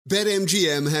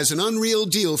BetMGM has an unreal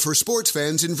deal for sports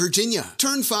fans in Virginia.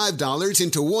 Turn $5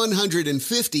 into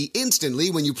 $150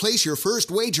 instantly when you place your first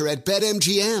wager at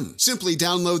BetMGM. Simply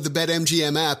download the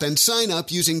BetMGM app and sign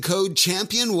up using code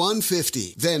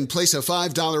CHAMPION150. Then place a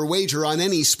 $5 wager on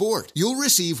any sport. You'll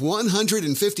receive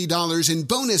 $150 in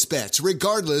bonus bets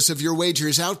regardless of your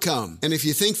wager's outcome. And if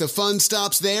you think the fun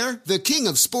stops there, the King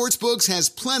of Sportsbooks has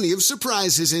plenty of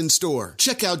surprises in store.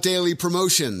 Check out daily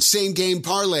promotions, same-game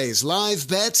parlays, live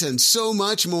bets, and so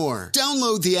much more.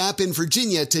 Download the app in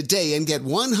Virginia today and get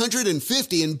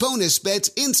 $150 in bonus bets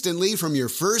instantly from your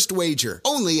first wager.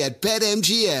 Only at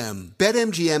BetMGM.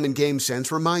 BetMGM and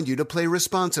GameSense remind you to play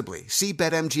responsibly. See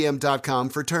BetMGM.com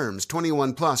for terms.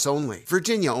 21 plus only.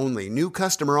 Virginia only. New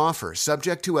customer offer.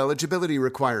 Subject to eligibility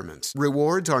requirements.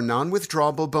 Rewards are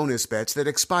non-withdrawable bonus bets that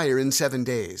expire in 7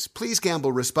 days. Please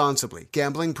gamble responsibly.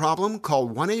 Gambling problem? Call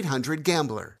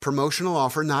 1-800-GAMBLER. Promotional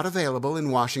offer not available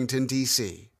in Washington,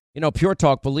 D.C. You know, Pure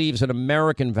Talk believes in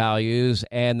American values,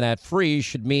 and that free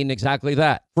should mean exactly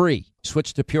that, free.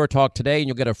 Switch to Pure Talk today, and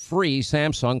you'll get a free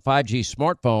Samsung 5G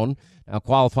smartphone. Now,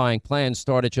 qualifying plans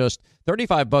start at just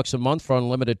 $35 a month for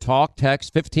unlimited talk,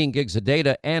 text, 15 gigs of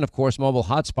data, and, of course, mobile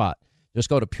hotspot. Just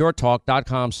go to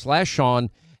puretalk.com/Sean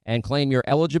and claim your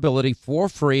eligibility for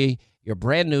free, your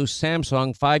brand-new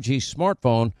Samsung 5G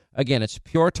smartphone. Again, it's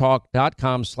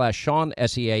puretalk.com/Sean,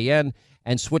 S-E-A-N,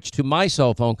 and switch to my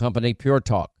cell phone company, Pure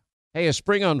Talk. Hey, as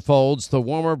spring unfolds, the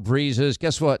warmer breezes,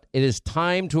 guess what? It is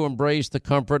time to embrace the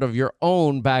comfort of your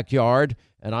own backyard,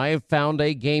 and I have found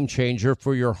a game changer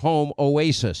for your home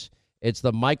oasis. It's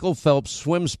the Michael Phelps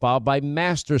Swim Spa by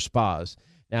Master Spas.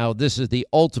 Now, this is the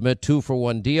ultimate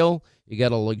 2-for-1 deal. You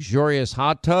get a luxurious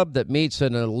hot tub that meets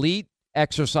an elite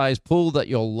exercise pool that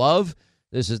you'll love.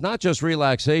 This is not just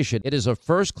relaxation. It is a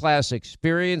first-class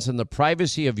experience in the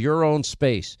privacy of your own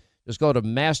space. Just go to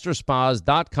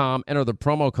masterspas.com, enter the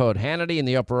promo code Hannity in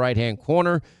the upper right-hand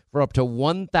corner for up to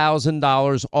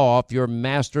 $1,000 off your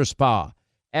Master Spa.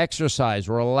 Exercise,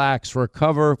 relax,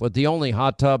 recover with the only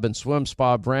hot tub and swim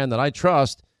spa brand that I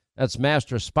trust. That's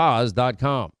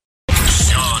masterspas.com.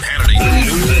 Sean Hannity.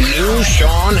 The new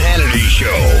Sean Hannity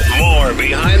Show. More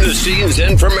behind-the-scenes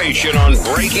information on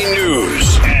breaking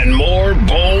news and more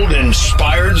bold,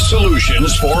 inspired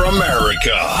solutions for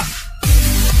America.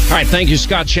 All right, thank you,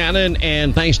 Scott Shannon,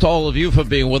 and thanks to all of you for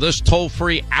being with us.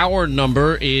 Toll-free, our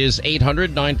number is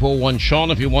 800-941-SEAN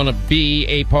if you want to be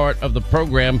a part of the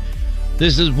program.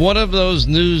 This is one of those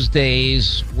news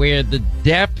days where the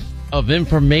depth of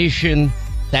information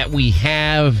that we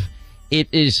have, it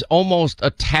is almost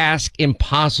a task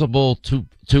impossible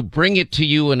to bring it to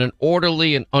you in an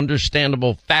orderly and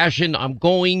understandable fashion. I'm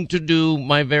going to do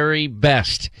my very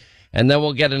best. And then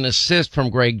we'll get an assist from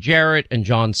Greg Jarrett and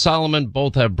John Solomon.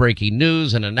 Both have breaking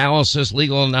news and analysis,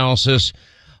 legal analysis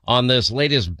on this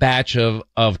latest batch of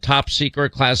top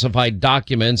secret classified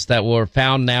documents that were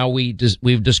found. Now we've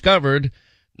discovered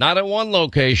not at one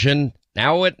location,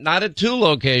 not at two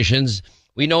locations.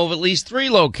 We know of at least 3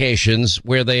 locations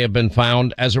where they have been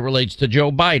found as it relates to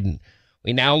Joe Biden.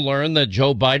 We now learn that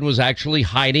Joe Biden was actually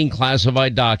hiding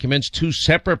classified documents 2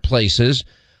 separate places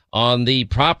on the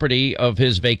property of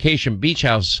his vacation beach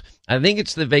house. I think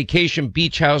it's the vacation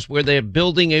beach house where they're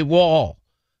building a wall.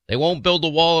 They won't build a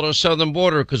wall at our southern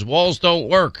border because walls don't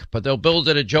work, but they'll build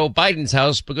it at Joe Biden's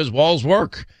house because walls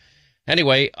work.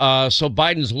 Anyway, so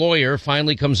Biden's lawyer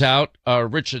finally comes out,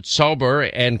 Richard Sauber,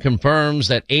 and confirms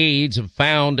that aides have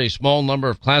found a small number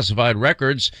of classified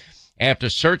records after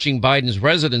searching Biden's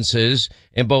residences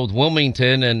in both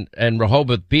Wilmington and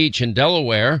Rehoboth Beach in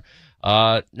Delaware.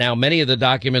 Now, many of the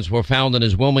documents were found in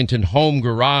his Wilmington home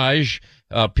garage.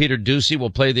 Peter Doocy will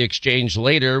play the exchange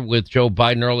later with Joe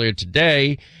Biden earlier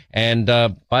today. And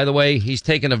by the way, he's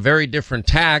taken a very different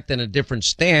tact and a different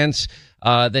stance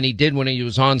than he did when he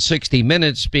was on 60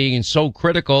 Minutes, being so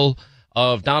critical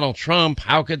of Donald Trump.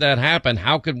 How could that happen?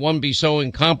 How could one be so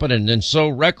incompetent and so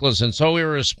reckless and so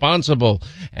irresponsible?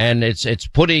 And it's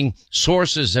putting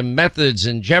sources and methods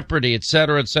in jeopardy, et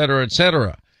cetera, et cetera, et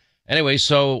cetera. Anyway,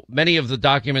 so many of the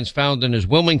documents found in his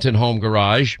Wilmington home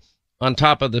garage on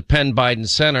top of the Penn Biden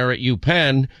Center at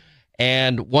UPenn,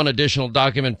 and one additional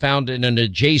document found in an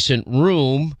adjacent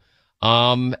room.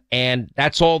 And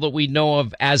that's all that we know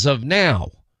of as of now.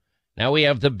 Now we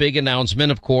have the big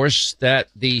announcement, of course, that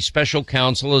the special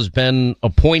counsel has been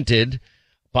appointed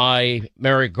by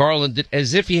Merrick Garland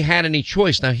as if he had any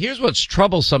choice. Now, here's what's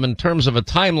troublesome in terms of a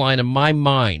timeline in my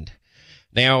mind.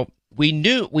 Now, we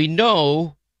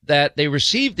know that they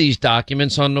received these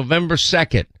documents on November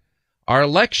 2nd. Our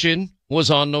election was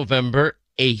on November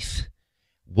 8th.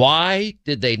 Why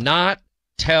did they not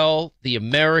tell the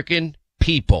American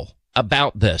people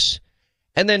about this?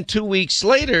 And then 2 weeks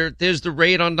later, there's the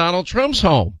raid on Donald Trump's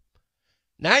home.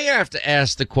 Now you have to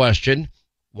ask the question,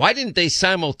 why didn't they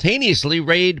simultaneously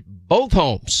raid both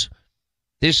homes?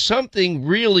 There's something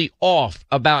really off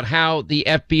about how the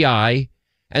FBI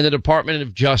and the Department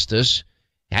of Justice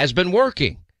has been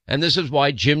working. And this is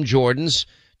why Jim Jordan's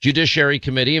Judiciary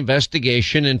Committee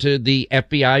investigation into the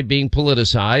FBI being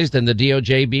politicized and the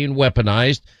DOJ being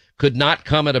weaponized could not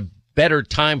come at a better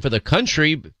time for the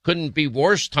country, couldn't be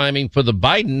worse timing for the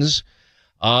Bidens,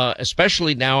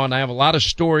 especially now. And I have a lot of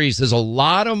stories. There's a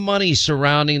lot of money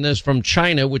surrounding this from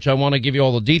China, which I want to give you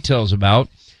all the details about.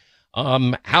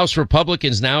 House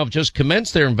Republicans now have just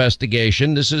commenced their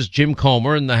investigation. This is Jim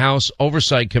Comer in the House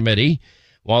Oversight Committee,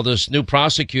 while this new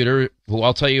prosecutor, who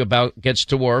I'll tell you about, gets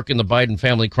to work in the Biden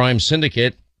family crime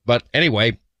syndicate. But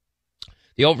anyway,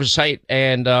 the Oversight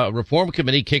and Reform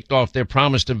Committee kicked off their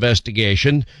promised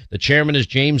investigation. The chairman is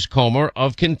James Comer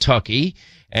of Kentucky,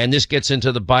 and this gets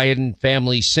into the Biden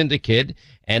family syndicate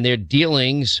and their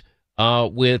dealings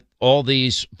with all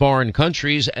these foreign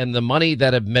countries and the money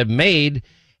that have been made.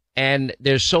 And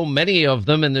there's so many of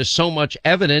them and there's so much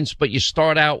evidence, but you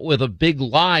start out with a big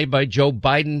lie by Joe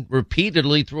Biden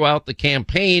repeatedly throughout the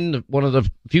campaign. One of the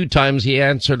few times he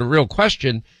answered a real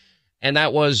question, and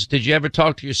that was, did you ever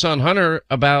talk to your son Hunter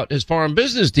about his foreign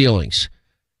business dealings?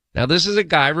 Now, this is a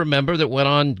guy, remember, that went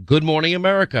on Good Morning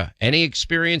America. Any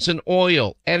experience in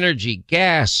oil, energy,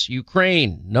 gas,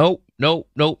 Ukraine? Nope.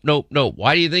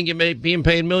 Why do you think you may be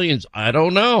paid millions? I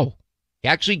don't know. He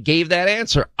actually gave that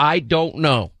answer. I don't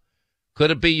know. Could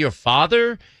it be your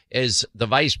father is the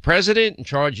vice president in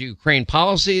charge of Ukraine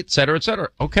policy, et cetera, et cetera?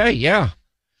 Okay, yeah.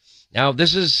 Now,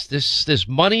 this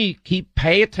money,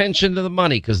 pay attention to the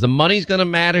money, because the money's going to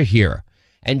matter here.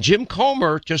 And Jim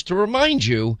Comer, just to remind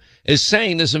you, is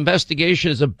saying this investigation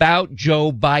is about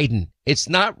Joe Biden. It's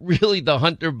not really the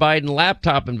Hunter Biden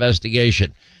laptop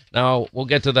investigation. Now, we'll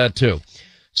get to that, too.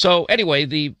 So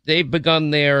anyway, they've begun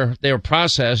their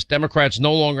process. Democrats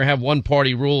no longer have one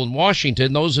party rule in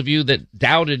Washington. Those of you that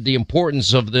doubted the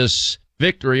importance of this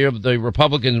victory of the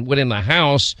Republicans winning the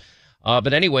House.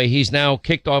 But anyway, he's now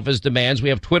kicked off his demands. We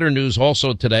have Twitter news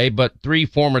also today, but 3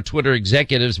 former Twitter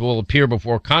executives will appear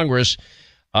before Congress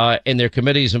in their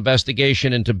committee's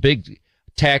investigation into big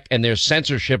tech and their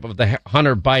censorship of the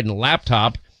Hunter Biden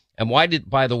laptop. And why did,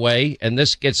 by the way, and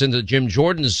this gets into Jim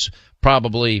Jordan's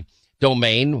probably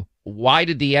domain, why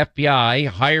did the FBI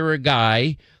hire a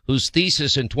guy whose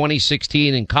thesis in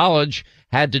 2016 in college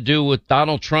had to do with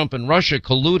Donald Trump and Russia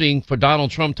colluding for Donald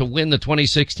Trump to win the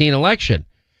 2016 election?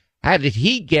 How did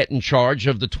he get in charge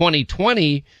of the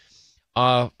 2020,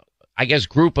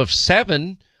 group of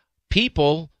 7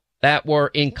 people that were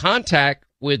in contact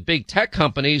with big tech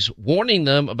companies, warning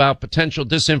them about potential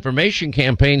disinformation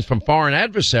campaigns from foreign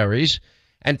adversaries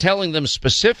and telling them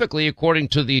specifically, according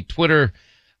to the Twitter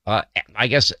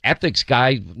ethics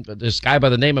guy, this guy by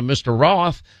the name of Mr.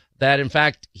 Roth, that in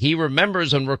fact he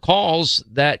remembers and recalls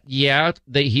that,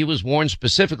 that he was warned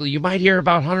specifically, you might hear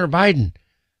about Hunter Biden.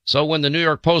 So when the New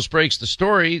York Post breaks the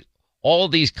story, all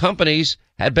of these companies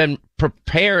had been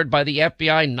prepared by the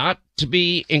FBI not to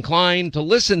be inclined to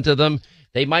listen to them.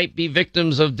 They might be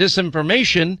victims of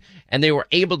disinformation, and they were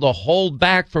able to hold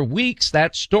back for weeks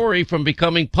that story from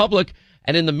becoming public.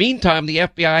 And in the meantime, the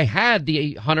FBI had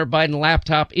the Hunter Biden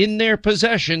laptop in their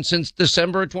possession since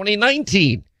December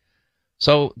 2019.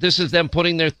 So this is them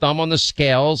putting their thumb on the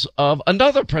scales of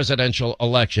another presidential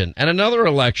election and another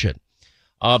election.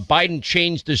 Biden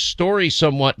changed his story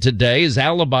somewhat today. His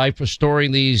alibi for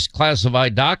storing these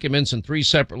classified documents in 3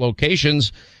 separate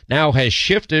locations now has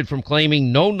shifted from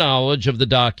claiming no knowledge of the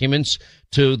documents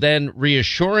to then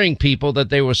reassuring people that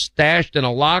they were stashed in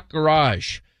a locked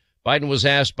garage. Biden was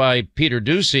asked by Peter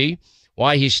Doocy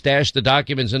why he stashed the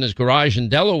documents in his garage in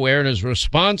Delaware, and his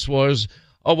response was,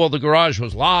 oh, well, the garage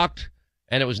was locked,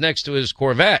 and it was next to his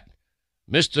Corvette.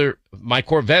 My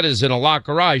Corvette is in a locked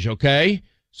garage, okay?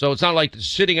 So it's not like it's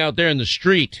sitting out there in the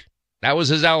street. That was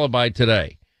his alibi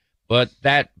today. But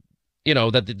that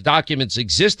the documents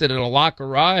existed in a locked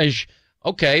garage,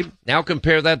 okay, now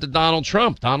compare that to Donald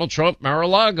Trump. Donald Trump,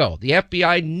 Mar-a-Lago. The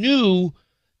FBI knew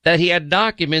that he had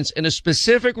documents in a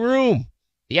specific room.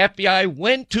 The FBI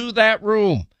went to that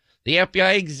room. The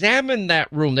FBI examined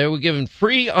that room. They were given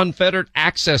free, unfettered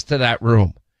access to that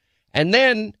room. And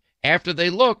then after they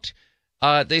looked,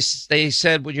 they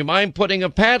said, would you mind putting a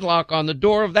padlock on the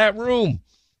door of that room?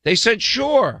 They said,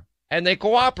 sure. And they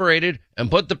cooperated and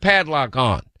put the padlock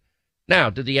on. Now,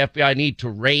 did the FBI need to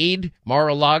raid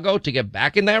Mar-a-Lago to get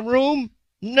back in that room?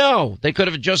 No, they could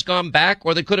have just gone back,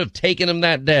 or they could have taken him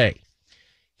that day.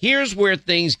 Here's where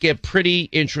things get pretty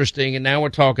interesting, and now we're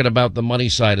talking about the money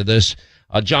side of this.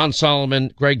 John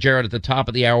Solomon, Greg Jarrett at the top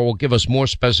of the hour will give us more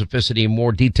specificity and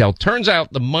more detail. Turns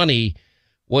out the money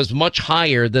was much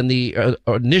higher than the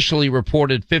initially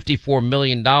reported $54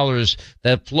 million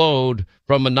that flowed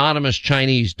from anonymous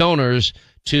Chinese donors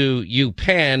to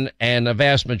UPenn, and a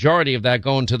vast majority of that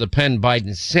going to the Penn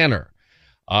Biden Center.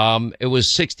 It was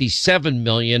 $67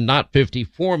 million, not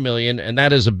 $54 million, and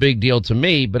that is a big deal to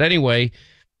me. But anyway,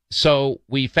 so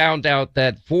we found out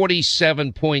that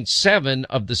 47.7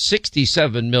 of the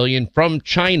 67 million from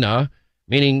China,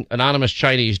 meaning anonymous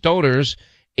Chinese donors,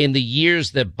 in the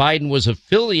years that Biden was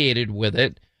affiliated with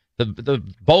it, the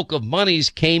bulk of monies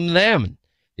came them.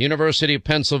 The University of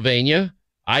Pennsylvania,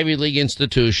 Ivy League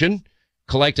institution,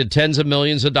 collected tens of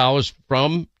millions of dollars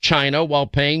from China while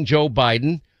paying Joe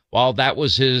Biden, while that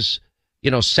was his,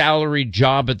 salaried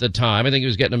job at the time. I think he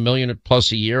was getting $1 million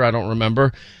plus a year. I don't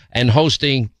remember. And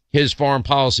hosting his foreign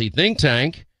policy think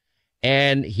tank.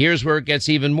 And here's where it gets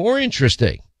even more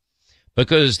interesting,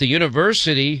 because the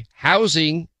university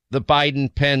housing the Penn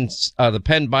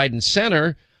Biden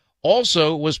Center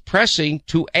also was pressing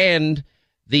to end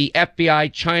the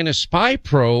FBI China spy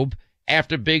probe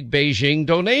after big Beijing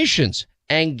donations.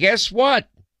 And guess what?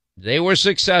 They were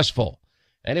successful.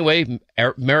 Anyway,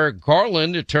 Merrick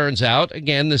Garland, it turns out,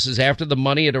 again, this is after the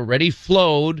money had already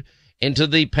flowed into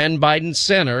the Penn Biden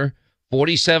Center,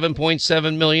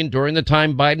 $47.7 million during the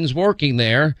time Biden's working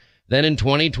there. Then in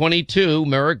 2022,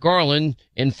 Merrick Garland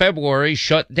in February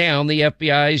shut down the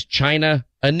FBI's China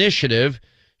initiative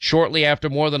shortly after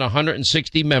more than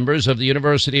 160 members of the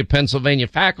University of Pennsylvania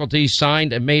faculty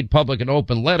signed and made public an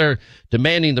open letter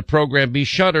demanding the program be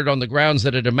shuttered on the grounds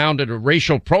that it amounted to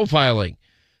racial profiling.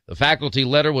 The faculty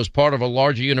letter was part of a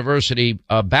larger university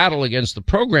battle against the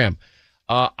program.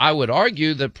 I would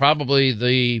argue that probably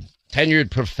the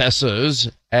tenured professors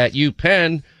at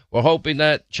UPenn were hoping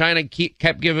that China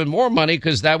kept giving more money,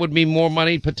 because that would mean more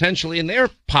money potentially in their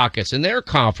pockets, in their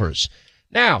coffers.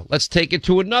 Now, let's take it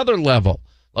to another level.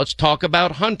 Let's talk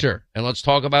about Hunter, and let's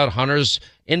talk about Hunter's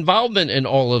involvement in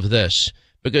all of this,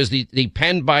 because the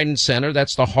Penn Biden Center,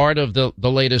 that's the heart of the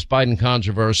latest Biden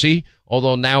controversy,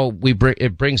 although now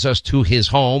it brings us to his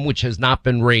home, which has not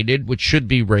been raided, which should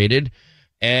be raided.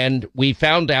 And we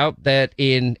found out that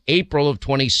in April of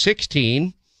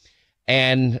 2016,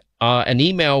 and an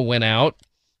email went out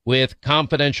with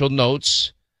confidential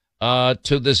notes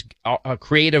to this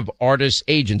creative artist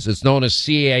agents. It's known as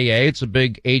CAA. It's a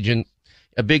big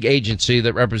agency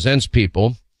that represents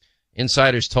people.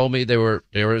 Insiders told me there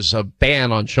was a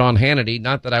ban on Sean Hannity.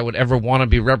 Not that I would ever want to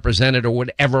be represented or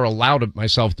would ever allow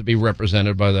myself to be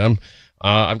represented by them.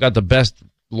 I've got the best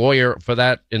lawyer for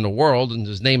that in the world, and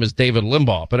his name is David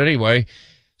Limbaugh. But anyway,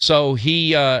 so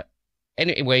there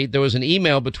was an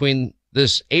email between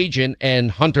this agent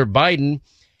and Hunter Biden.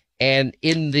 And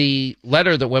in the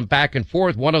letter that went back and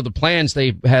forth, one of the plans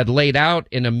they had laid out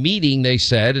in a meeting, they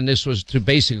said, and this was to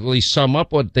basically sum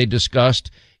up what they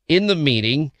discussed in the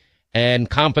meeting and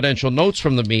confidential notes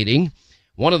from the meeting.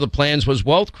 One of the plans was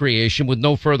wealth creation with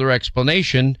no further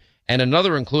explanation, and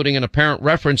another including an apparent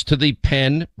reference to the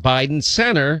Penn Biden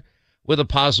Center with a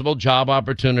possible job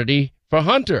opportunity for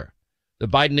Hunter. The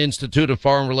Biden Institute of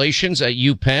Foreign Relations at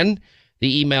UPenn,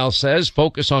 the email says,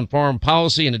 focus on foreign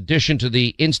policy. In addition to the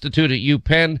institute at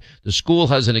UPenn, the school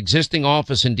has an existing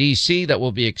office in D.C. that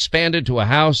will be expanded to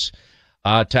house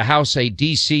a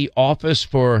D.C. office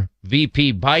for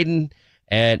VP Biden.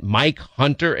 And Mike,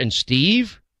 Hunter, and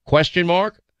Steve, ?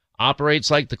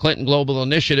 Operates like the Clinton Global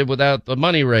Initiative without the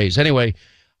money raised. Anyway,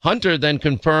 Hunter then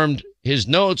confirmed his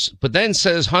notes, but then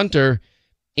says Hunter,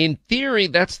 in theory,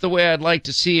 that's the way I'd like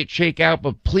to see it shake out,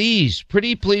 but please,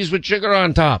 pretty please with sugar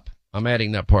on top. I'm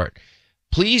adding that part.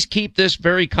 Please keep this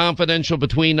very confidential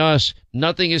between us.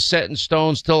 Nothing is set in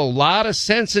stone. Still a lot of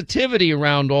sensitivity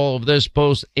around all of this,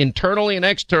 both internally and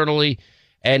externally,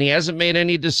 and he hasn't made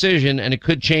any decision, and it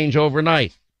could change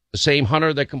overnight. The same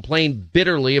Hunter that complained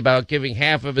bitterly about giving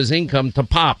half of his income to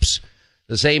Pops.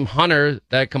 The same Hunter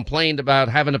that complained about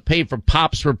having to pay for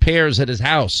Pops repairs at his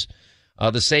house.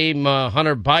 The same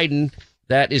Hunter Biden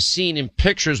that is seen in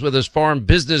pictures with his foreign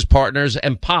business partners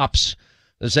and Pops.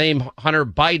 The same Hunter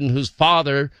Biden whose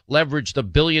father leveraged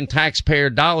 $1 billion taxpayer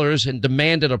dollars and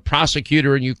demanded a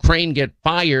prosecutor in Ukraine get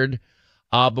fired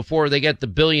before they get the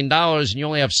 $1 billion, and you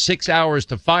only have 6 hours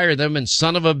to fire them, and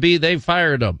son of a bee, they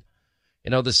fired them.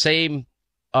 The same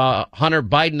Hunter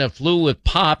Biden that flew with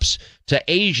Pops to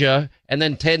Asia and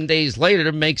then 10 days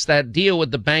later makes that deal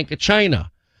with the Bank of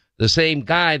China. The same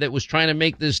guy that was trying to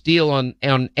make this deal on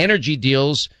energy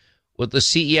deals with the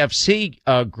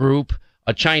CEFC group,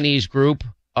 a Chinese group,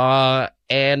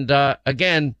 and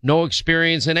again, no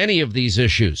experience in any of these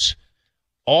issues.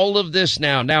 All of this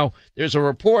now. Now, there's a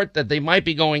report that they might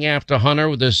be going after Hunter.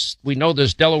 We know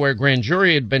this Delaware grand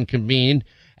jury had been convened,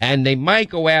 and they might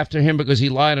go after him because he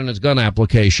lied on his gun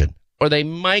application. Or they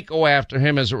might go after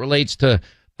him as it relates to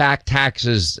back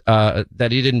taxes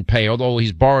that he didn't pay, although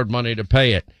he's borrowed money to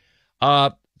pay it.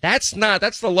 That's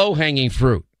the low-hanging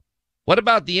fruit. What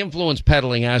about the influence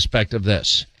peddling aspect of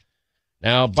this?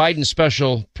 Now, Biden's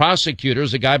special prosecutor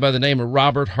is a guy by the name of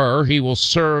Robert Hur. He will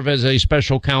serve as a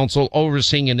special counsel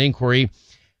overseeing an inquiry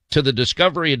to the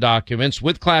discovery of documents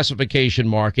with classification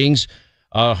markings.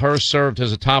 Hur served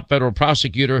as a top federal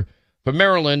prosecutor for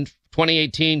Maryland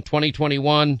 2018,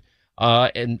 2021,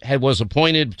 and was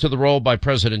appointed to the role by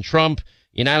President Trump,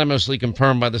 unanimously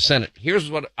confirmed by the Senate. Here's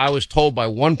what I was told by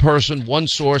one person, one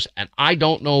source, and I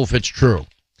don't know if it's true.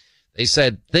 They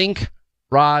said, think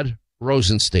Rod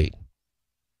Rosenstein.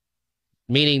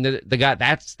 Meaning that the guy,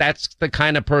 that's the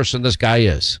kind of person this guy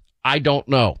is. I don't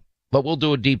know, but we'll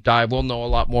do a deep dive. We'll know a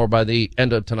lot more by the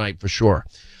end of tonight for sure.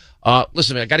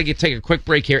 Listen, I got to take a quick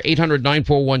break here.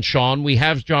 800-941-SEAN. We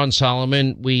have John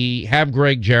Solomon. We have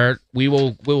Greg Jarrett. We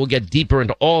will get deeper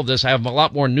into all of this. I have a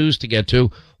lot more news to get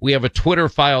to. We have a Twitter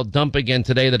file dump again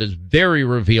today that is very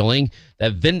revealing,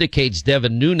 that vindicates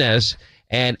Devin Nunes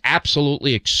and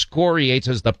absolutely excoriates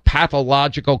as the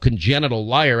pathological congenital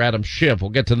liar Adam Schiff. We'll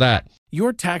get to that.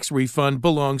 Your tax refund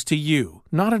belongs to you,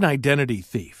 not an identity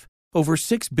thief. Over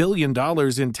 $6 billion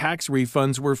in tax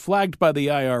refunds were flagged by the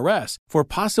IRS for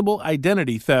possible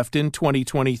identity theft in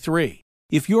 2023.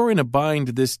 If you're in a bind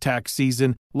this tax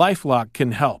season, LifeLock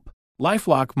can help.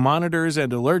 LifeLock monitors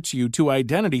and alerts you to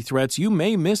identity threats you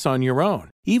may miss on your own,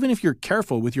 even if you're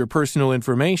careful with your personal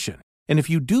information. And if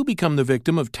you do become the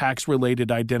victim of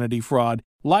tax-related identity fraud,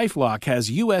 LifeLock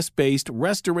has U.S.-based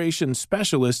restoration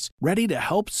specialists ready to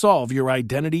help solve your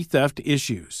identity theft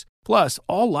issues. Plus,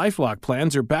 all LifeLock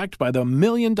plans are backed by the $1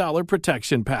 Million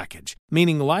Protection Package,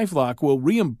 meaning LifeLock will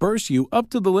reimburse you up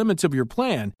to the limits of your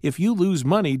plan if you lose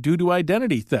money due to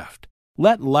identity theft.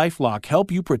 Let LifeLock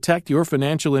help you protect your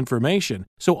financial information,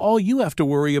 so all you have to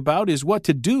worry about is what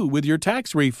to do with your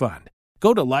tax refund.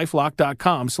 Go to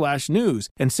LifeLock.com/news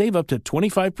and save up to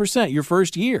 25% your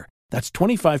first year. That's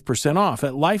 25% off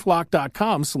at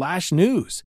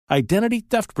LifeLock.com/news. Identity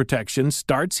theft protection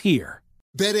starts here.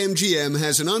 BetMGM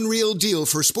has an unreal deal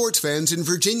for sports fans in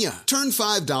Virginia. Turn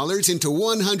 $5 into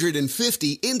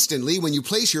 $150 instantly when you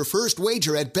place your first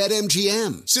wager at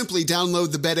BetMGM. Simply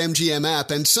download the BetMGM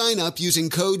app and sign up using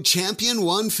code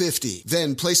CHAMPION150.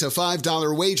 Then place a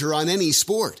 $5 wager on any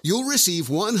sport. You'll receive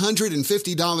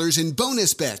 $150 in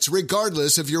bonus bets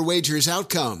regardless of your wager's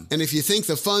outcome. And if you think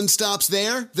the fun stops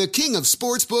there, the king of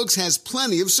sportsbooks has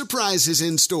plenty of surprises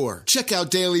in store. Check out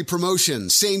daily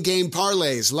promotions, same-game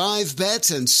parlays, live bets,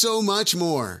 and so much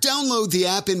more. Download the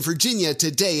app in Virginia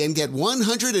today and get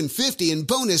 $150 in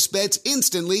bonus bets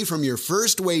instantly from your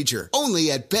first wager. Only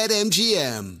at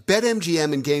BetMGM.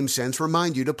 BetMGM and GameSense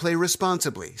remind you to play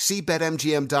responsibly. See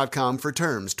BetMGM.com for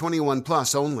terms. 21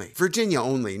 plus only. Virginia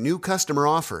only. New customer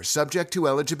offer subject to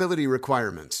eligibility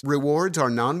requirements. Rewards are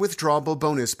non-withdrawable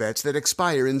bonus bets that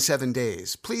expire in 7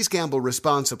 days. Please gamble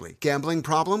responsibly. Gambling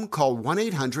problem? Call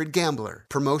 1-800-GAMBLER.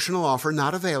 Promotional offer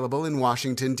not available in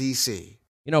Washington, D.C.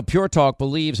 You know, Pure Talk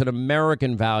believes in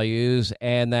American values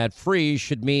and that free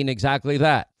should mean exactly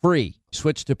that, free.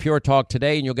 Switch to Pure Talk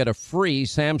today and you'll get a free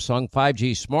Samsung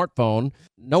 5G smartphone.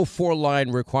 No 4-line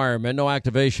requirement, no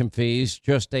activation fees,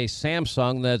 just a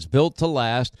Samsung that's built to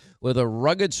last with a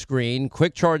rugged screen,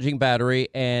 quick charging battery,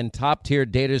 and top-tier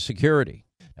data security.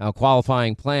 Now,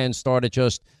 qualifying plans start at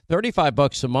just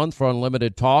 $35 a month for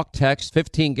unlimited talk, text,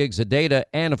 15 gigs of data,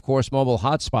 and, of course, mobile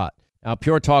hotspot. Now,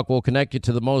 Pure Talk will connect you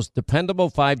to the most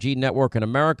dependable 5G network in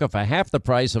America for half the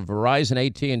price of Verizon,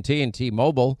 AT&T, and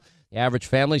T-Mobile. The average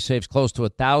family saves close to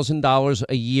 $1,000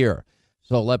 a year.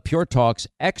 So let Pure Talk's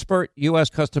expert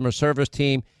U.S. customer service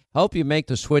team help you make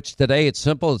the switch today. It's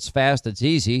simple, it's fast, it's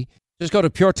easy. Just go to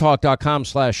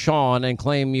puretalk.com/Sean and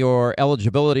claim your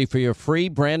eligibility for your free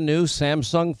brand new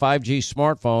Samsung 5G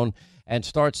smartphone and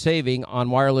start saving on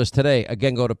wireless today.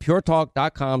 Again, go to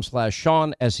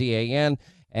puretalk.com/Sean, SEAN,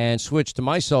 and switch to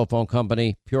my cell phone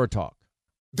company, Pure Talk.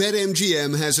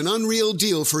 BetMGM has an unreal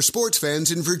deal for sports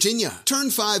fans in Virginia. Turn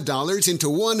 $5 into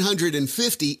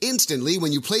 $150 instantly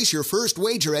when you place your first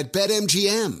wager at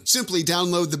BetMGM. Simply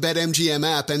download the BetMGM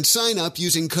app and sign up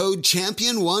using code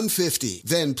CHAMPION150.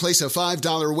 Then place a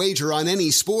 $5 wager on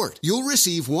any sport. You'll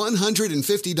receive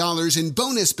 $150 in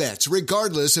bonus bets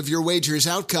regardless of your wager's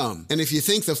outcome. And if you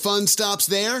think the fun stops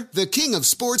there, the king of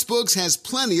sportsbooks has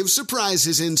plenty of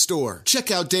surprises in store.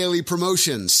 Check out daily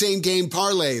promotions, same-game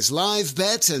parlays, live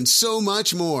bets, bets, and so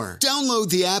much more. Download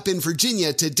the app in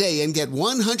Virginia today and get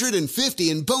 $150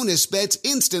 in bonus bets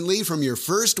instantly from your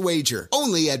first wager.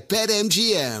 Only at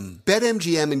BetMGM.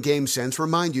 BetMGM and GameSense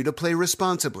remind you to play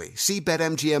responsibly. See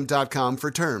BetMGM.com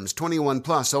for terms. 21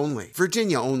 plus only.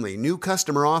 Virginia only. New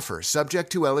customer offer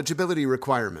subject to eligibility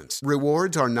requirements.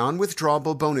 Rewards are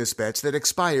non-withdrawable bonus bets that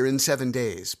expire in 7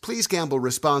 days. Please gamble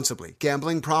responsibly.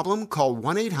 Gambling problem? Call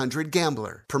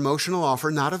 1-800-GAMBLER. Promotional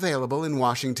offer not available in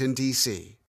Washington,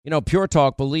 D.C. You know, Pure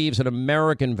Talk believes in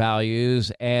American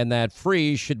values and that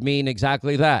free should mean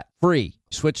exactly that, free.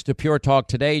 Switch to Pure Talk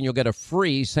today and you'll get a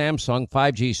free Samsung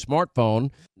 5G smartphone.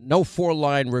 No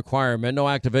 4-line requirement, no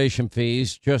activation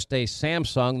fees, just a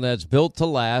Samsung that's built to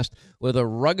last with a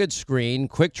rugged screen,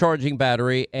 quick charging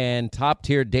battery, and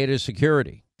top-tier data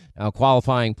security. Now,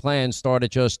 qualifying plans start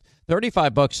at just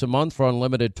 $35 a month for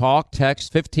unlimited talk,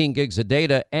 text, 15 gigs of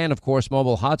data, and, of course,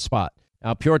 mobile hotspot.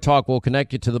 Now, Pure Talk will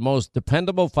connect you to the most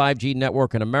dependable 5G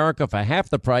network in America for half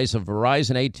the price of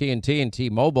Verizon, AT&T, and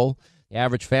T-Mobile. The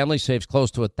average family saves close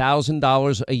to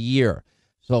 $1,000 a year.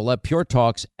 So let Pure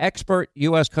Talk's expert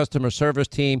U.S. customer service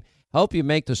team help you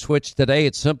make the switch today.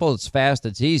 It's simple, it's fast,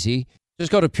 it's easy.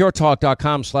 Just go to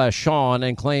puretalk.com/Sean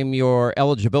and claim your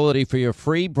eligibility for your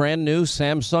free brand new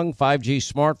Samsung 5G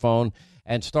smartphone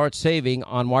and start saving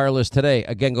on wireless today.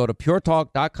 Again, go to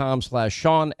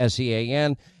puretalk.com/Sean,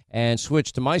 S-E-A-N, and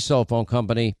switch to my cell phone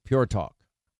company, Pure Talk.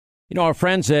 You know, our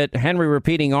friends at Henry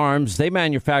Repeating Arms, they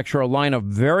manufacture a line of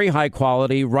very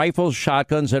high-quality rifles,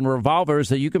 shotguns, and revolvers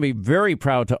that you can be very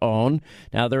proud to own.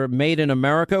 Now, they're made in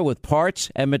America with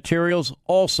parts and materials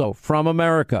also from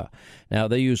America. Now,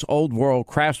 they use old-world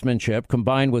craftsmanship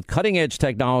combined with cutting-edge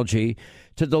technology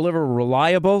to deliver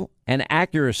reliable and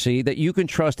accuracy that you can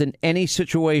trust in any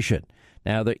situation.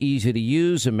 Now, they're easy to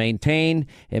use and maintain.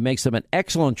 It makes them an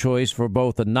excellent choice for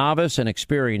both a novice and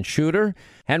experienced shooter.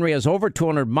 Henry has over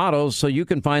 200 models, so you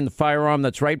can find the firearm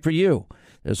that's right for you.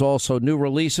 There's also new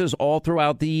releases all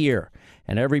throughout the year.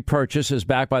 And every purchase is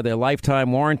backed by their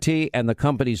lifetime warranty and the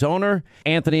company's owner.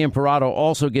 Anthony Imperato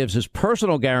also gives his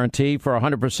personal guarantee for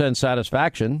 100%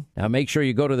 satisfaction. Now, make sure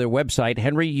you go to their website,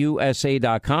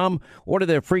 henryusa.com. Order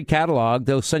their free catalog.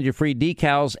 They'll send you free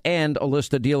decals and a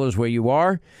list of dealers where you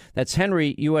are. That's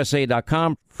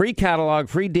henryusa.com. Free catalog,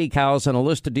 free decals, and a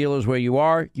list of dealers where you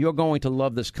are. You're going to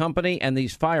love this company and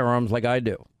these firearms like I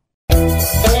do.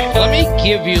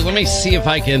 Let me see if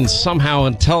I can somehow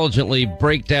intelligently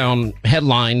break down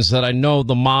headlines that I know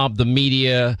the mob, the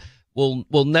media will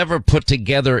never put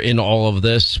together in all of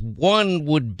this. One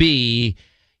would be,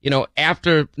 you know,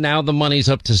 after now the money's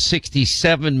up to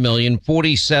 $67 million,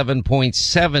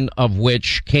 47.7 of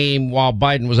which came while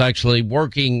Biden was actually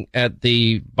working at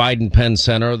the Biden Penn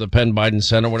Center, the Penn Biden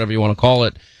Center, whatever you want to call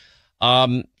it.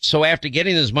 So after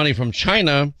getting this money from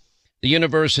China, the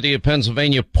University of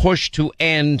Pennsylvania pushed to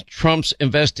end Trump's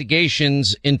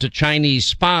investigations into Chinese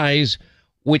spies,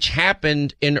 which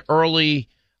happened in early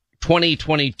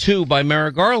 2022 by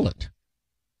Merrick Garland.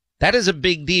 That is a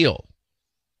big deal.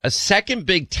 A second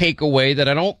big takeaway that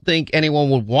I don't think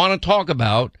anyone would want to talk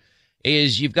about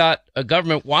is you've got a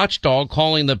government watchdog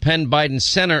calling the Penn Biden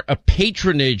Center a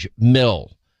patronage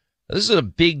mill. This is a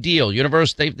big deal.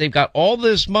 They've got all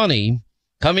this money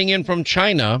coming in from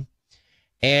China.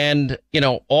 And, you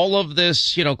know, all of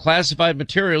this, you know, classified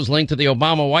materials linked to the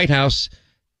Obama White House,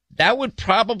 that would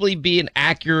probably be an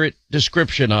accurate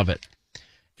description of it.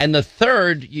 And the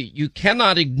third, you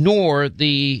cannot ignore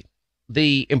the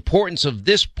importance of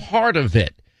this part of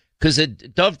it because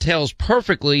it dovetails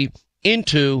perfectly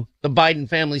into the Biden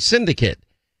family syndicate.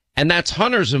 And that's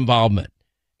Hunter's involvement.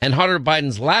 And Hunter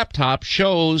Biden's laptop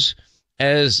shows,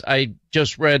 as I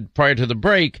just read prior to the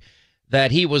break,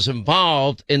 that he was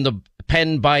involved in the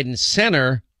Penn Biden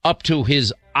Center up to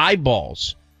his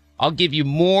eyeballs. I'll give you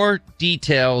more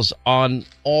details on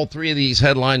all three of these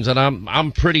headlines, and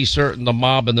I'm pretty certain the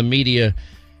mob and the media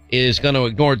is going to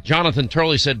ignore. Jonathan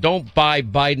Turley said, don't buy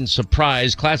Biden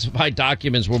surprise. Classified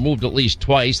documents were moved at least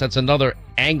twice. That's another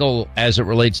angle as it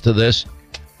relates to this.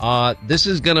 This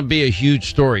is going to be a huge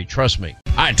story. Trust me.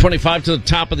 All right, 25 to the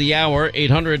top of the hour,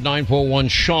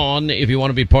 800-941-SEAN if you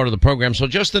want to be part of the program. So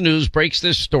Just the News breaks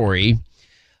this story.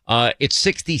 It's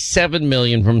 67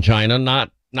 million from China,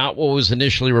 not what was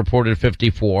initially reported,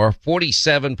 54,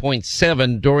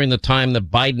 47.7 during the time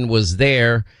that Biden was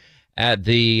there at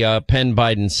the Penn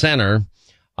Biden Center.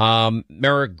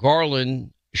 Merrick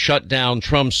Garland shut down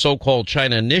Trump's so-called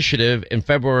China initiative in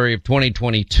February of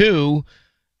 2022.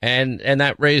 And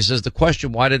that raises the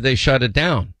question, why did they shut it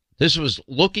down? This was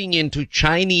looking into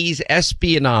Chinese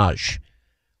espionage.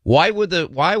 Why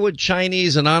would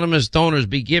Chinese anonymous donors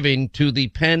be giving to the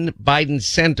Penn Biden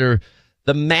Center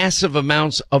the massive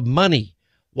amounts of money.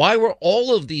 Why were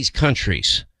all of these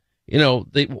countries,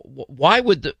 why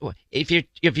would if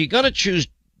you're going to choose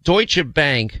Deutsche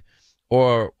Bank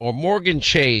or Morgan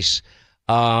Chase,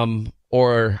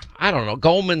 or I don't know,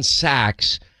 Goldman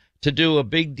Sachs to do a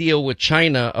big deal with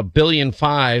China, $1.5 billion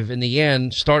in the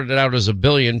end, started it out as $1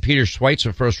 billion. Peter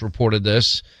Schweitzer first reported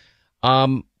this.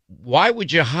 Why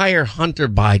would you hire Hunter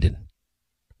Biden?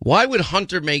 Why would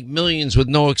Hunter make millions with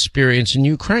no experience in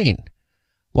Ukraine?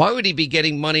 Why would he be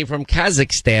getting money from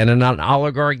Kazakhstan and not an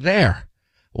oligarch there?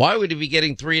 Why would he be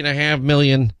getting $3.5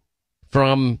 million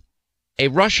from a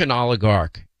Russian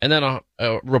oligarch and then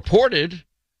a reported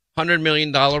 $100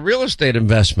 million real estate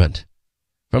investment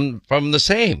from the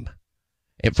same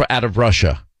out of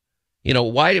Russia?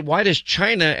 Why does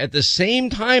China at the same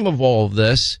time of all of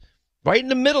this, right in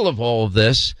the middle of all of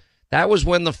this, that was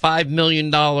when the $5 million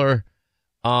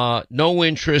no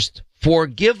interest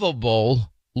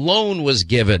forgivable loan was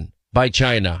given by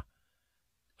China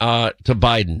to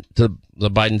Biden, to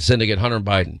the Biden syndicate, Hunter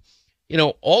Biden.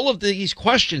 All of these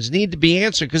questions need to be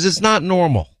answered because it's not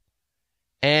normal.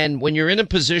 And when you're in a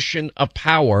position of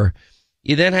power,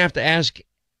 you then have to ask,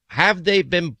 have they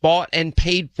been bought and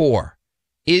paid for?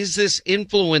 Is this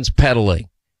influence peddling?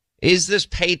 Is this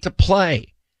pay to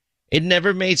play? It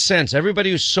never made sense.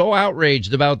 Everybody was so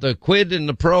outraged about the quid and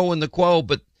the pro and the quo,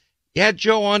 but you had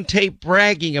Joe on tape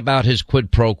bragging about his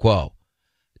quid pro quo,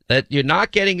 that you're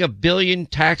not getting $1 billion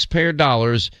taxpayer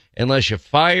dollars unless you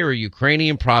fire a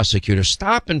Ukrainian prosecutor.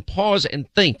 Stop and pause and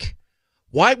think.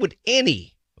 Why would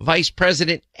any vice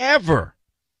president ever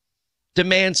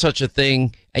demand such a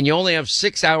thing, and you only have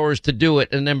 6 hours to do it,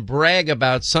 and then brag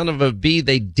about son of a bee,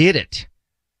 they did it?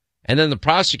 And then the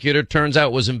prosecutor turns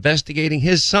out was investigating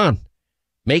his son,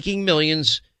 making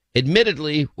millions,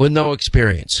 admittedly with no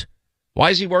experience.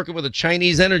 Why is he working with a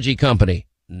Chinese energy company?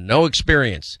 No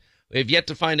experience. We've yet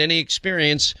to find any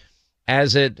experience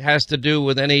as it has to do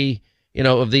with any,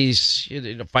 of these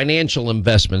financial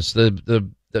investments,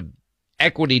 the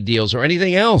equity deals or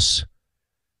anything else.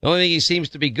 The only thing he seems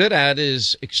to be good at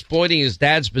is exploiting his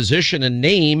dad's position and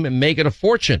name and making a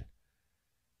fortune.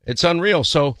 It's unreal.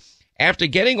 So after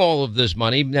getting all of this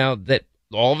money, now that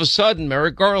all of a sudden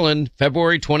Merrick Garland,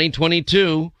 February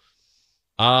 2022,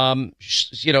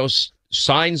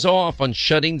 signs off on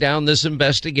shutting down this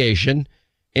investigation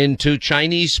into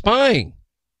Chinese spying.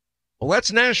 Well,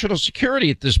 that's national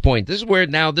security at this point. This is where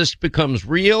now this becomes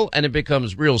real, and it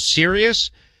becomes real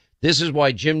serious. This is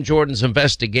why Jim Jordan's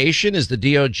investigation is the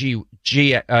DOJ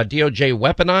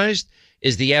weaponized,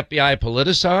 is the FBI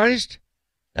politicized.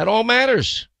 That all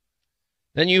matters.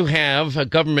 Then you have a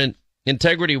government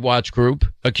integrity watch group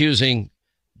accusing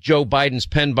Joe Biden's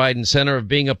Penn Biden Center of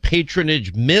being a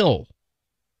patronage mill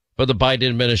for the Biden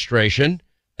administration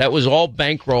that was all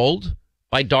bankrolled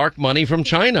by dark money from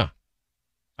China.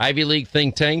 Ivy League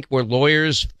think tank where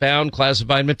lawyers found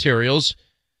classified materials,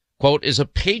 quote, is a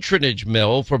patronage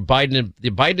mill for the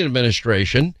Biden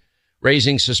administration,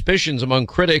 raising suspicions among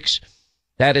critics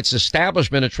that its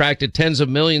establishment attracted tens of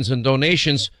millions in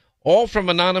donations, all from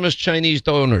anonymous Chinese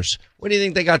donors. Where do you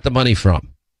think they got the money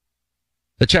from?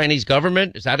 The Chinese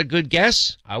government? Is that a good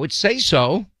guess? I would say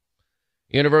so.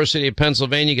 University of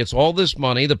Pennsylvania gets all this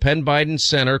money. The Penn Biden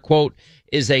Center, quote,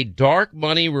 is a dark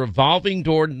money revolving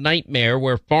door nightmare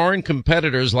where foreign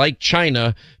competitors like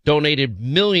China donated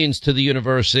millions to the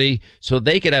university so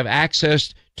they could have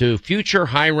access to future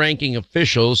high-ranking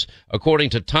officials, according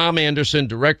to Tom Anderson,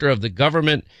 director of the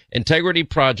Government Integrity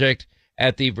Project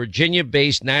at the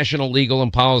Virginia-based National Legal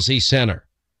and Policy Center.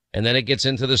 And then it gets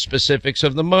into the specifics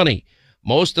of the money.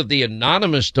 Most of the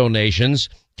anonymous donations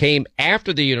came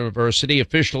after the university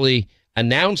officially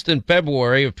announced in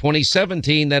February of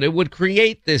 2017 that it would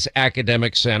create this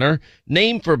academic center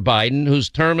named for Biden, whose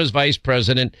term as vice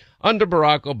president under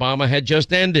Barack Obama had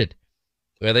just ended,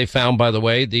 where they found, by the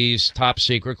way, these top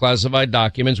secret classified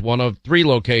documents, one of 3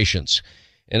 locations.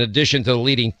 In addition to the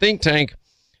leading think tank,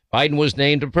 Biden was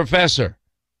named a professor,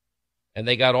 and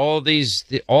they got all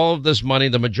of this money,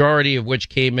 the majority of which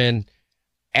came in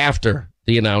after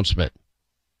the announcement.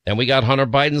 Then we got Hunter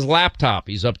Biden's laptop.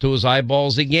 He's up to his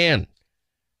eyeballs again.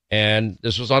 And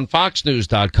this was on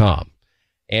FoxNews.com.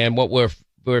 And what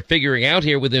we're figuring out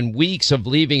here within weeks of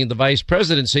leaving the vice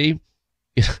presidency,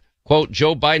 quote,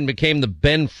 Joe Biden became the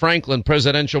Ben Franklin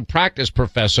Presidential Practice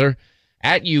Professor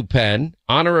at UPenn,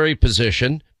 honorary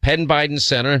position, Penn Biden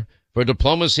Center for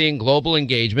Diplomacy and Global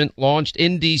Engagement, launched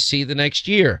in D.C. the next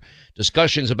year.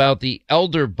 Discussions about the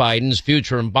elder Biden's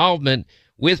future involvement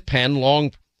with Penn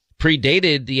long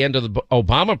predated the end of the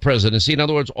Obama presidency. In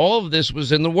other words, all of this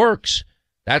was in the works.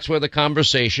 That's where the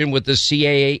conversation with the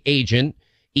CIA agent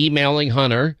emailing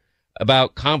Hunter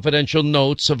about confidential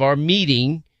notes of our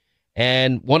meeting.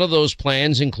 And one of those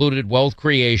plans included wealth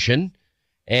creation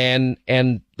and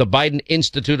the Biden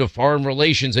Institute of Foreign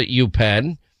Relations at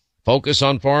UPenn, focus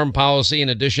on foreign policy. In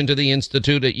addition to the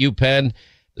institute at UPenn,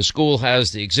 the school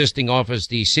has the existing office,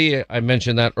 D.C. I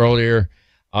mentioned that earlier.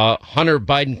 Hunter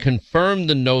Biden confirmed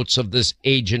the notes of this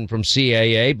agent from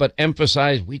CIA, but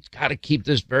emphasized we've got to keep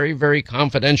this very, very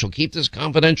confidential. Keep this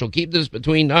confidential. Keep this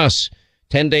between us.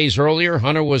 10 days earlier,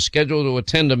 Hunter was scheduled to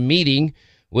attend a meeting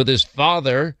with his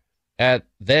father at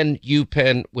then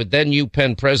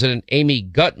UPenn President Amy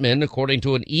Gutmann, according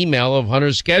to an email of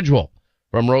Hunter's schedule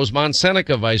from Rosemont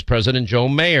Seneca Vice President Joe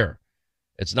Mayer.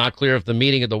 It's not clear if the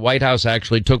meeting at the White House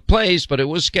actually took place, but it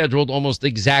was scheduled almost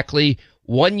exactly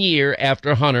 1 year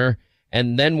after Hunter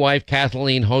and then wife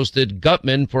Kathleen hosted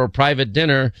Gutmann for a private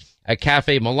dinner at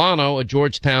Cafe Milano, a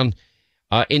Georgetown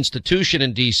institution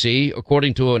in D.C.,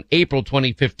 according to an April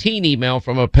 2015 email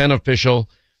from a Penn official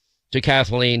to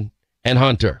Kathleen and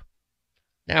Hunter.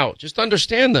 Now, just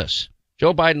understand this.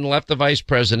 Joe Biden left the vice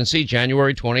presidency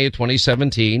January 20th,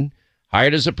 2017,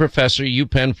 hired as a professor at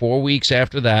UPenn 4 weeks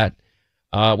after that,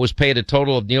 was paid a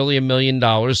total of nearly $1 million,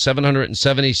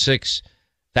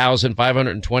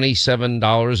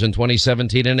 $776,527 in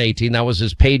 2017 and 18. That was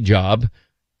his paid job.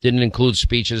 Didn't include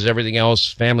speeches, everything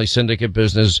else, family syndicate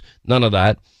business, none of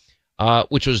that,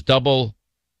 which was double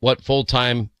what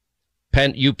full-time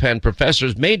UPenn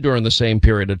professors made during the same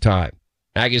period of time.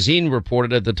 Magazine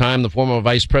reported at the time the former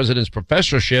vice president's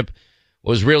professorship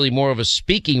was really more of a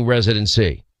speaking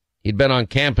residency. He'd been on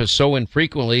campus so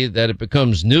infrequently that it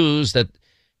becomes news that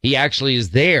he actually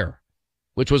is there,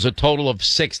 which was a total of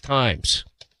 6 times.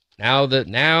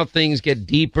 Now things get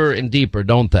deeper and deeper,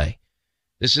 don't they?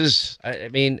 This is,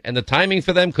 and the timing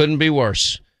for them couldn't be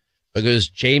worse, because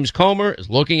James Comer is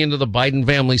looking into the Biden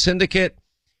family syndicate.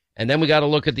 And then we got to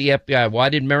look at the FBI. Why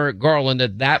did Merrick Garland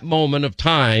at that moment of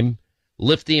time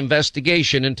lift the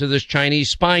investigation into this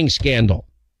Chinese spying scandal?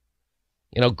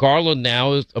 You know, Garland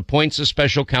now appoints a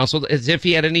special counsel as if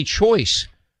he had any choice.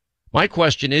 My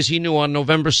question is, he knew on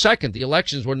November 2nd, the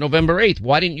elections were November 8th.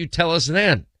 Why didn't you tell us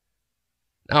then?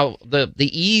 Now, the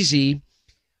easy,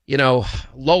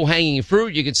 low-hanging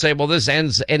fruit, you could say, well, this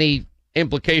ends any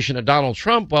implication of Donald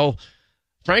Trump. Well,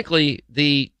 frankly,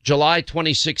 the July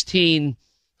 2016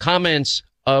 comments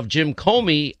of Jim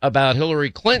Comey about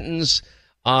Hillary Clinton's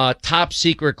top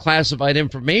secret classified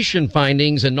information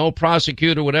findings and no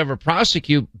prosecutor would ever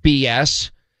prosecute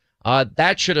BS,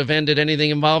 that should have ended anything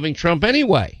involving Trump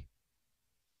anyway.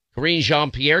 Karine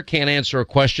Jean-Pierre can't answer a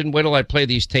question. Wait till I play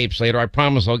these tapes later. I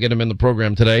promise I'll get him in the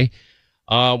program today.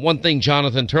 One thing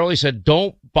Jonathan Turley said,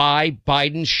 don't buy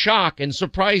Biden's shock and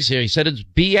surprise here. He said it's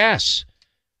BS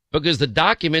because the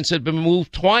documents had been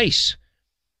moved twice.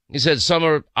 He said some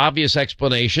are obvious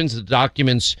explanations, the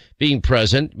documents being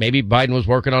present. Maybe Biden was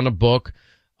working on a book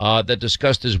that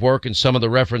discussed his work in some of the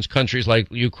reference countries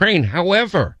like Ukraine.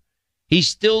 However, he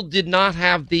still did not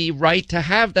have the right to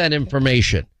have that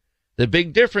information. The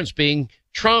big difference being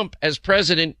Trump, as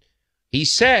president, he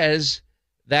says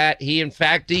that he, in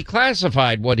fact,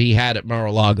 declassified what he had at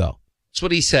Mar-a-Lago. That's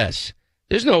what he says.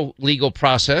 There's no legal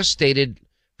process, stated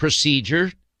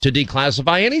procedure to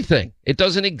declassify anything. It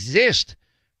doesn't exist.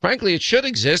 Frankly, it should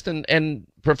exist, and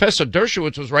Professor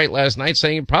Dershowitz was right last night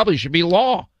saying it probably should be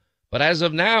law. But as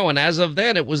of now and as of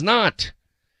then, it was not.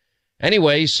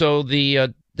 Anyway, so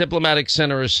the diplomatic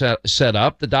center is set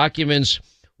up. The documents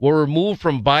were removed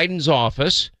from Biden's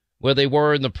office, where they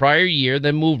were in the prior year,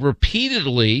 then moved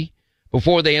repeatedly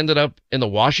before they ended up in the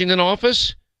Washington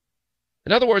office.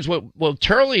 In other words, what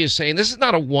Turley is saying, this is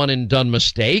not a one-and-done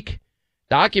mistake.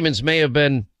 Documents may have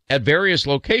been at various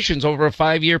locations over a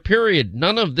 5-year period.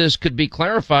 None of this could be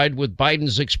clarified with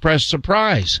Biden's expressed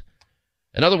surprise.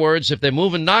 In other words, if they're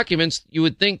moving documents, you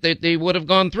would think that they would have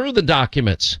gone through the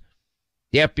documents.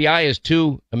 The FBI has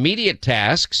 2 immediate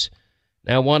tasks.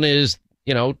 Now, one is,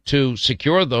 to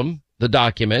secure them, the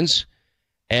documents,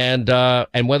 and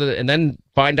then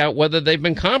find out whether they've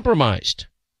been compromised.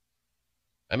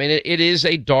 I mean, it is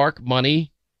a dark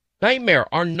money nightmare.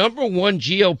 Our number one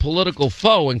geopolitical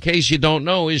foe, in case you don't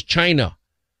know, is China.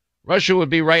 Russia would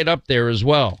be right up there as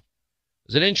well.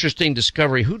 It's an interesting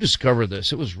discovery. Who discovered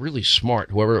this? It was really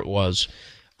smart, whoever it was.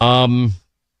 I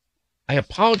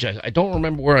apologize. I don't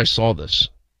remember where I saw this.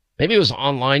 Maybe it was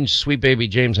online. Sweet baby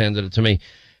James handed it to me.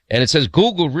 And it says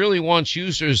Google really wants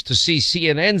users to see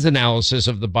CNN's analysis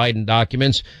of the Biden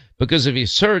documents because if you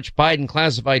search Biden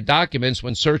classified documents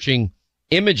when searching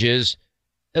images,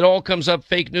 it all comes up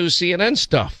fake news CNN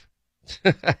stuff.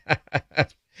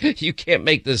 You can't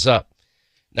make this up.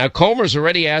 Now, Comer's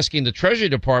already asking the Treasury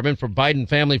Department for Biden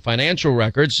family financial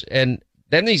records, and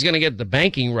Then he's going to get the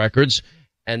banking records,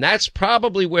 and that's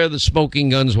probably where the smoking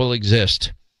guns will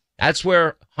exist. That's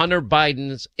where Hunter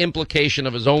Biden's implication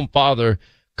of his own father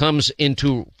comes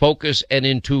into focus and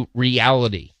into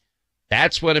reality.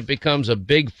 That's when it becomes a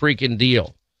big freaking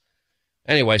deal.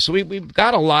 Anyway, so we've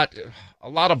got a lot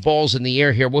of balls in the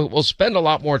air here. We'll spend a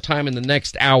lot more time in the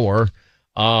next hour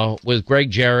with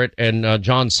Greg Jarrett and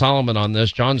John Solomon on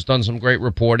this. John's done some great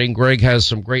reporting. Greg has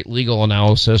some great legal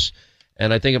analysis,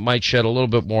 and I think it might shed a little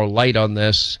bit more light on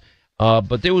this.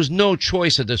 But there was no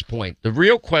choice at this point. The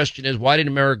real question is, why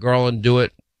didn't Merrick Garland do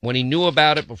it when he knew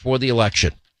about it before the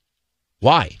election?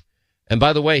 Why? And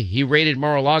by the way, he raided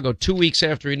Mar-a-Lago 2 weeks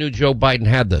after he knew Joe Biden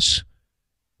had this.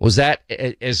 Was that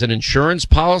as an insurance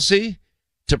policy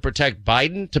to protect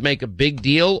Biden, to make a big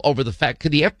deal over the fact that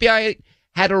the FBI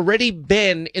had already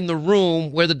been in the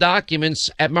room where the documents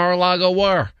at Mar-a-Lago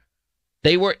were?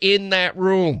 They were in that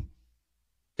room.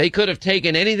 They could have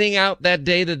taken anything out that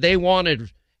day that they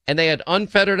wanted, and they had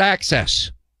unfettered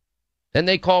access. Then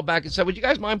they called back and said, would you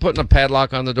guys mind putting a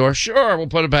padlock on the door? Sure, we'll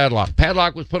put a padlock.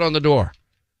 Padlock was put on the door.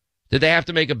 Did they have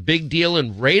to make a big deal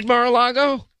and raid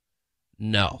Mar-a-Lago?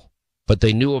 No. But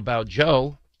they knew about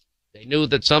Joe. They knew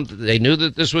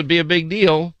that this would be a big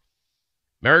deal.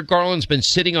 Merrick Garland's been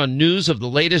sitting on news of the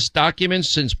latest documents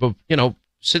since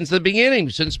the beginning,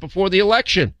 since before the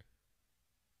election.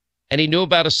 And he knew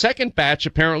about a second batch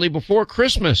apparently before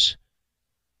Christmas.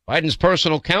 Biden's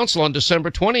personal counsel on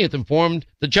December 20th informed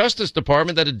the Justice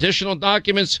Department that additional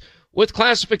documents with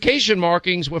classification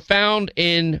markings were found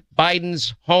in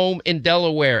Biden's home in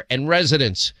Delaware and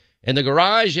residence, in the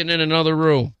garage and in another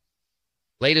room.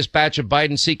 Latest batch of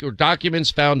Biden secret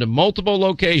documents found in multiple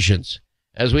locations,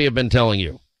 as we have been telling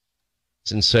you.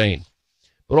 It's insane.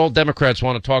 What all Democrats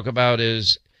want to talk about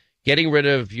is getting rid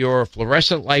of your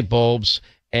fluorescent light bulbs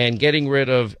and getting rid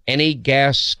of any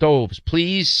gas stoves.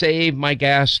 Please save my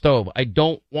gas stove. I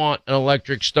don't want an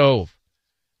electric stove.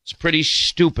 It's pretty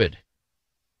stupid.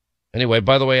 Anyway,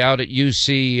 by the way, out at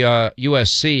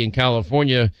USC in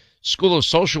California, School of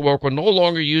Social Work will no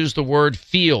longer use the word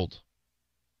field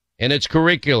in its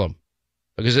curriculum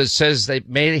because it says they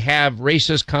may have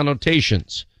racist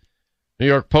connotations. New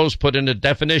York Post put in a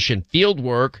definition. Field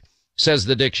work, says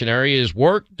the dictionary, is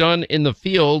work done in the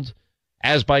field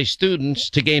as by students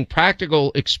to gain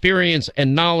practical experience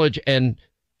and knowledge and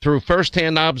through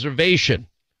firsthand observation.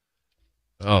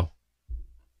 Oh.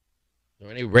 Is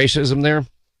there any racism there?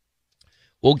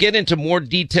 We'll get into more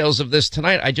details of this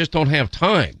tonight. I just don't have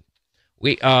time.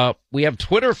 We have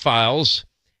Twitter files,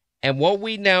 and what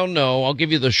we now know, I'll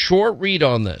give you the short read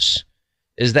on this,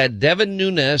 is that Devin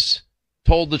Nunes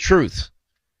told the truth.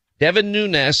 Devin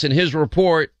Nunes, in his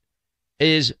report,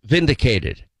 is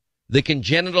vindicated. The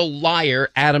congenital liar,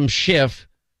 Adam Schiff,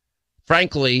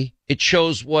 frankly, it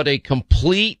shows what a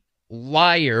complete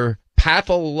liar,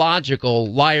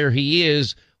 pathological liar he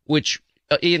is, which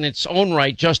in its own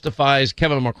right justifies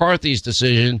Kevin McCarthy's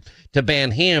decision to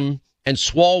ban him and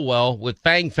Swalwell with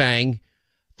Fang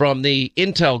from the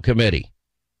Intel Committee,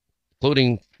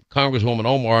 including Congresswoman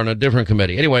Omar on a different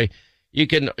committee. Anyway,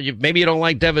 maybe you don't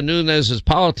like Devin Nunes'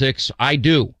 politics. I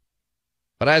do.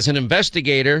 But as an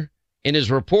investigator, in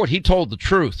his report, he told the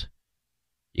truth.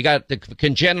 You got the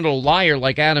congenital liar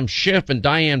like Adam Schiff and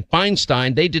Dianne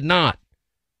Feinstein. They did not.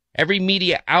 Every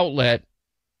media outlet,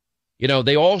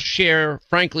 they all share,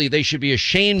 frankly, they should be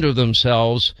ashamed of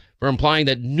themselves for implying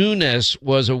that Nunes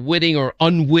was a witting or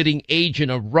unwitting agent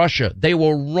of Russia. They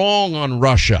were wrong on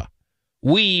Russia.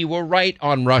 We were right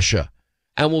on Russia,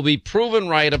 and will be proven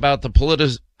right about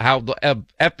how the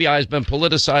FBI has been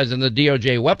politicized and the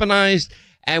DOJ weaponized,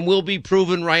 and will be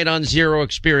proven right on Zero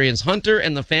Experience Hunter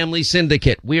and the family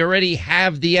syndicate. We already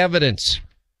have the evidence.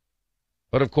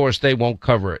 But, of course, they won't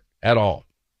cover it at all.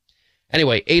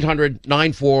 Anyway,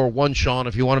 800-941-SEAN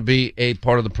if you want to be a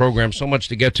part of the program. So much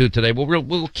to get to today.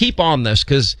 We'll keep on this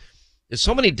because there's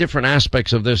so many different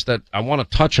aspects of this that I want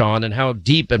to touch on, and how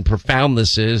deep and profound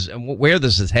this is and where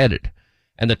this is headed.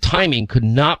 And the timing could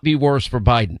not be worse for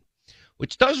Biden,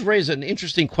 which does raise an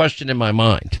interesting question in my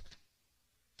mind.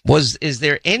 Is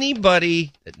there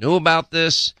anybody that knew about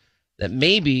this that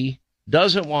maybe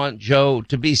doesn't want Joe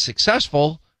to be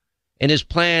successful in his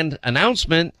planned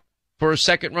announcement for a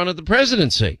second run of the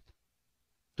presidency?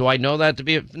 Do I know that to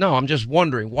be? No, I'm just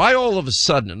wondering why all of a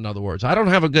sudden, in other words. I don't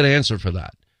have a good answer for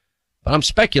that, but I'm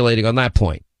speculating on that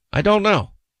point. I don't know.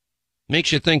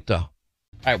 Makes you think, though. All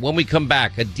right, when we come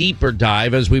back, a deeper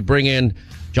dive as we bring in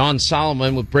John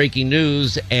Solomon with breaking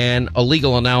news and a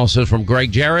legal analysis from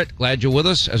Greg Jarrett. Glad you're with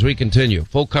us as we continue.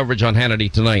 Full coverage on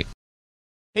Hannity tonight.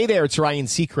 Hey there, it's Ryan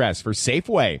Seacrest for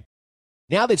Safeway.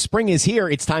 Now that spring is here,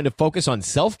 it's time to focus on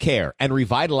self-care and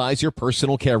revitalize your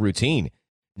personal care routine.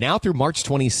 Now through March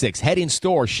 26, head in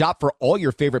store, shop for all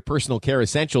your favorite personal care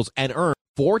essentials, and earn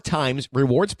 4 times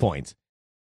rewards points.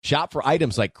 Shop for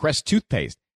items like Crest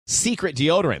toothpaste, Secret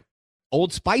deodorant,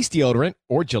 Old Spice deodorant,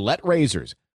 or Gillette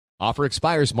razors. Offer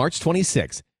expires March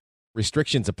 26.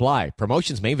 Restrictions apply.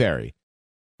 Promotions may vary.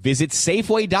 Visit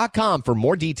Safeway.com for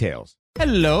more details.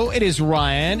 Hello, it is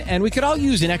Ryan, and we could all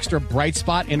use an extra bright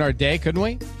spot in our day, couldn't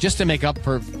we? Just to make up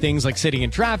for things like sitting in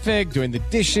traffic, doing the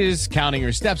dishes, counting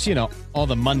your steps, you know, all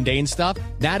the mundane stuff.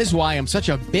 That is why I'm such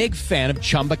a big fan of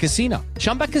Chumba Casino.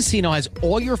 Chumba Casino has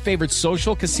all your favorite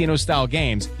social casino-style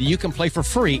games that you can play for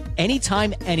free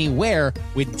anytime, anywhere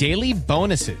with daily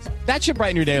bonuses. That should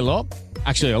brighten your day a little.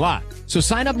 Actually, a lot. So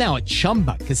sign up now at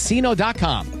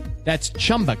ChumbaCasino.com. That's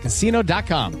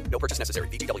ChumbaCasino.com. No purchase necessary.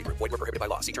 VGW Group. Void where prohibited by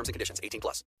law. See terms and conditions.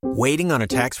 18+. Waiting on a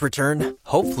tax return?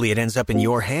 Hopefully it ends up in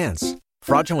your hands.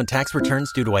 Fraudulent tax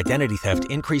returns due to identity theft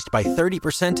increased by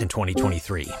 30% in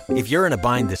 2023. If you're in a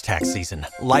bind this tax season,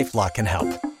 LifeLock can help.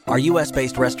 Our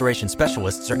U.S.-based restoration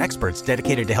specialists are experts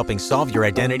dedicated to helping solve your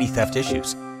identity theft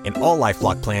issues. And all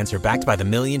LifeLock plans are backed by the $1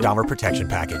 Million Protection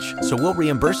Package. So we'll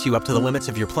reimburse you up to the limits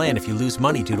of your plan if you lose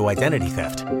money due to identity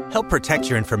theft. Help protect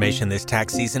your information this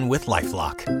tax season with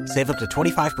LifeLock. Save up to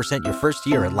 25% your first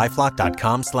year at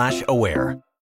LifeLock.com/aware.